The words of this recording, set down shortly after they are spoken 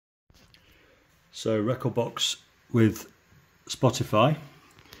So Rekordbox with Spotify.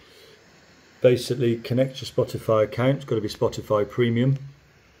 Basically connect your Spotify account. It's got to be Spotify Premium,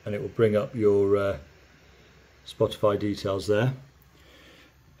 and it will bring up your Spotify details there.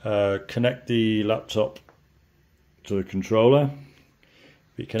 Connect the laptop to the controller.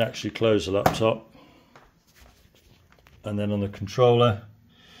 You can actually close the laptop, and then on the controller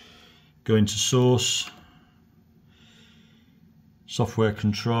go into source, software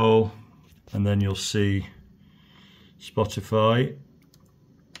control, and then you'll see Spotify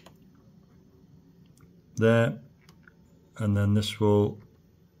there, and then this will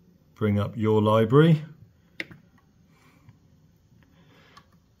bring up your library,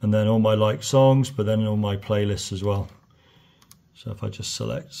 and then all my liked songs, but then all my playlists as well. So if I just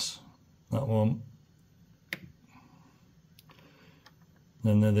select that one,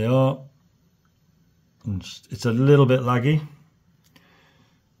 then there they are. And it's a little bit laggy,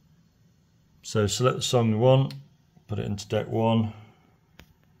 so select the song you want, put it into deck 1,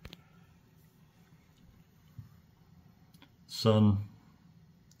 Sun.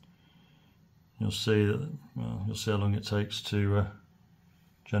 You'll see that, well, you'll see how long it takes to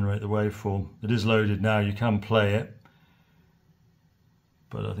generate the waveform. It is loaded now. You can play it,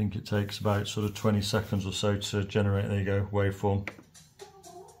 but I think it takes about sort of 20 seconds or so to generate. There you go, waveform.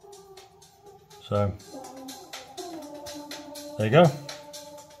 So there you go.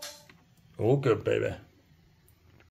 All good, baby.